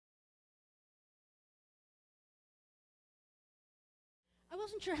I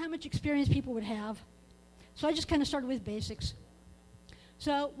wasn't sure how much experience people would have, so I just kind of started with basics.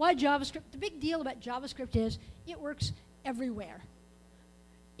 So why JavaScript? The big deal about JavaScript is it works everywhere.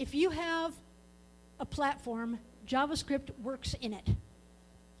 If you have a platform, JavaScript works in it.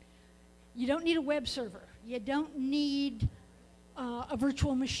 You don't need a web server. You don't need a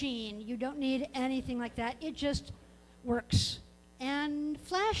virtual machine. You don't need anything like that. It just works. And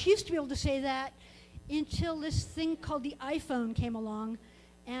Flash used to be able to say that until this thing called the iPhone came along,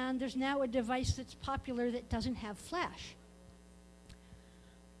 and there's now a device that's popular that doesn't have Flash.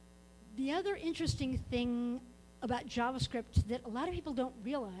 The other interesting thing about JavaScript that a lot of people don't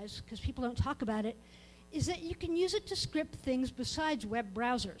realize, because people don't talk about it, is that you can use it to script things besides web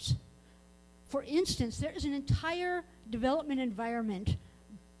browsers. For instance, there is an entire development environment.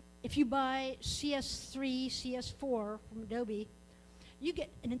 If you buy CS3, CS4 from Adobe, you get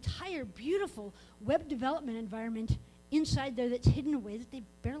an entire beautiful web development environment inside there that's hidden away that they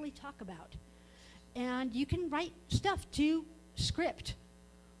barely talk about. And you can write stuff to script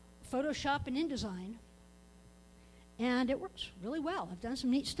Photoshop and InDesign, and it works really well. I've done some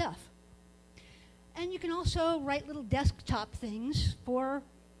neat stuff. And you can also write little desktop things for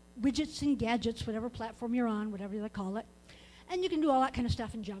widgets and gadgets, whatever platform you're on, whatever they call it. And you can do all that kind of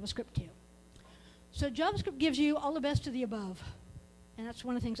stuff in JavaScript too. So JavaScript gives you all the best of the above, and that's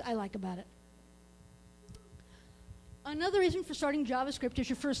one of the things I like about it. Another reason for starting JavaScript as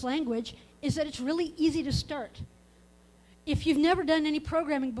your first language is that it's really easy to start. If you've never done any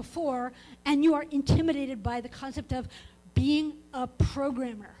programming before and you are intimidated by the concept of being a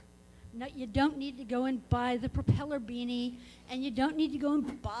programmer, no, you don't need to go and buy the propeller beanie, and you don't need to go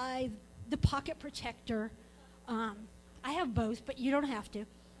and buy the pocket protector. I have both, but you don't have to.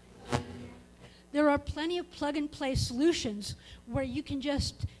 There are plenty of plug-and-play solutions where you can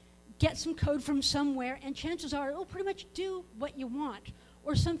just get some code from somewhere, and chances are it will pretty much do what you want,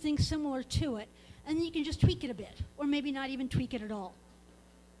 or something similar to it. And then you can just tweak it a bit, or maybe not even tweak it at all.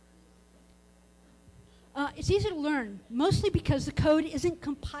 It's easy to learn, mostly because the code isn't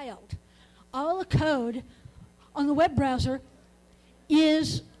compiled. All the code on the web browser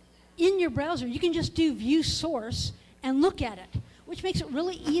is in your browser. You can just do view source and look at it, which makes it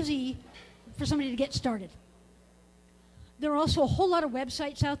really easy for somebody to get started. There are also a whole lot of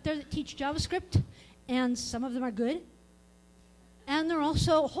websites out there that teach JavaScript, and some of them are good. And there are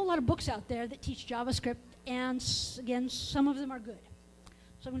also a whole lot of books out there that teach JavaScript, and again, some of them are good.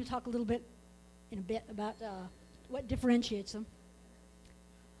 So I'm going to talk a little bit in a bit about what differentiates them.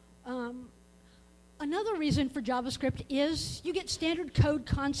 Another reason for JavaScript is you get standard code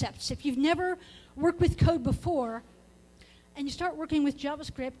concepts. If you've never worked with code before, and you start working with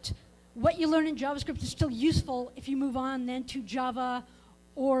JavaScript, what you learn in JavaScript is still useful if you move on then to Java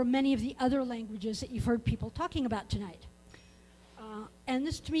or many of the other languages that you've heard people talking about tonight. And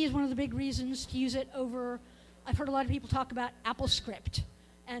this, to me, is one of the big reasons to use it over. I've heard a lot of people talk about AppleScript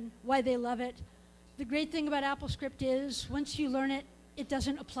and why they love it. The great thing about AppleScript is once you learn it, it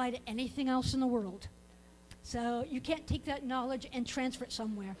doesn't apply to anything else in the world. So you can't take that knowledge and transfer it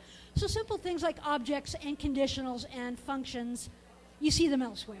somewhere. So simple things like objects and conditionals and functions, you see them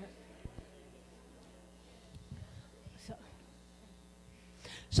elsewhere.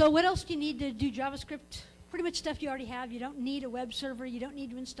 So what else do you need to do JavaScript? Pretty much stuff you already have. You don't need a web server. You don't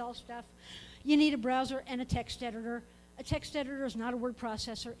need to install stuff. You need a browser and a text editor. A text editor is not a word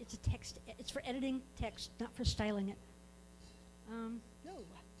processor. It's a text. It's for editing text, not for styling it. Some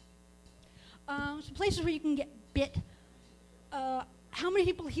places where you can get bit. How many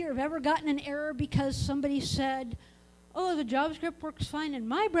people here have ever gotten an error because somebody said, "Oh, the JavaScript works fine in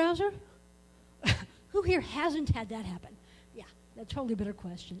my browser"? Who here hasn't had that happen? Yeah, that's probably a better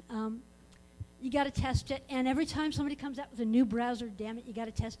question. You got to test it, and every time somebody comes out with a new browser, damn it, you got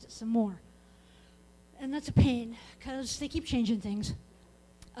to test it some more. And that's a pain, because they keep changing things.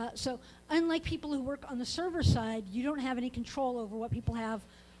 So unlike people who work on the server side, you don't have any control over what people have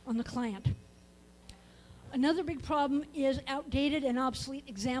on the client. Another big problem is outdated and obsolete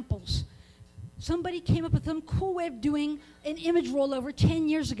examples. Somebody came up with some cool way of doing an image rollover 10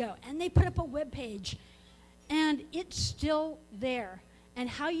 years ago, and they put up a web page, and it's still there. And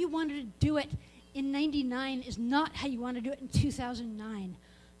how you wanted to do it in '99 is not how you want to do it in 2009.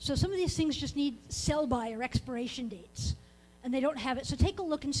 So some of these things just need sell-by or expiration dates, and they don't have it. So take a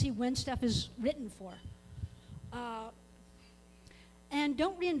look and see when stuff is written for. And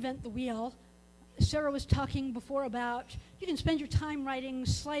don't reinvent the wheel. Sarah was talking before about you can spend your time writing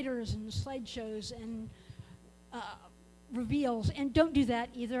sliders and slideshows and reveals, and don't do that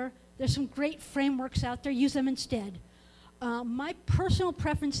either. There's some great frameworks out there. Use them instead. My personal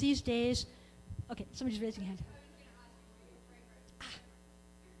preference these days, okay, somebody's raising a hand.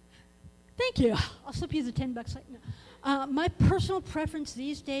 Thank you. I'll slip you the $10 like no. My personal preference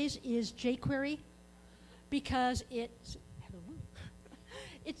these days is jQuery because it's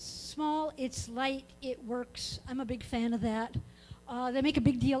small, it's light, it works. I'm a big fan of that. They make a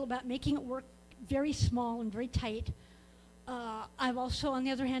big deal about making it work very small and very tight. I've also, on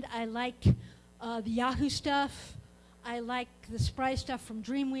the other hand, I like the Yahoo stuff. I like the Spry stuff from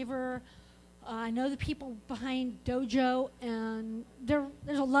Dreamweaver. I know the people behind Dojo, and there's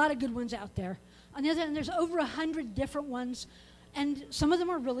a lot of good ones out there. On the other hand, there's over 100 different ones, and some of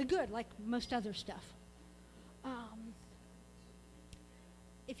them are really good, like most other stuff.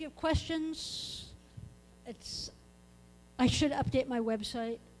 If you have questions, I should update my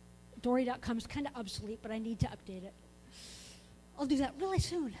website. Dori.com is kind of obsolete, but I need to update it. I'll do that really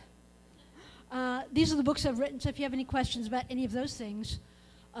soon. These are the books I've written, so if you have any questions about any of those things.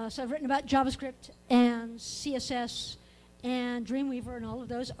 So I've written about JavaScript and CSS and Dreamweaver, and all of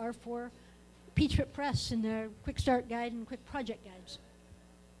those are for P-Trip Press in their Quick Start Guide and Quick Project Guides.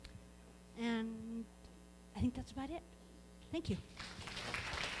 And I think that's about it. Thank you.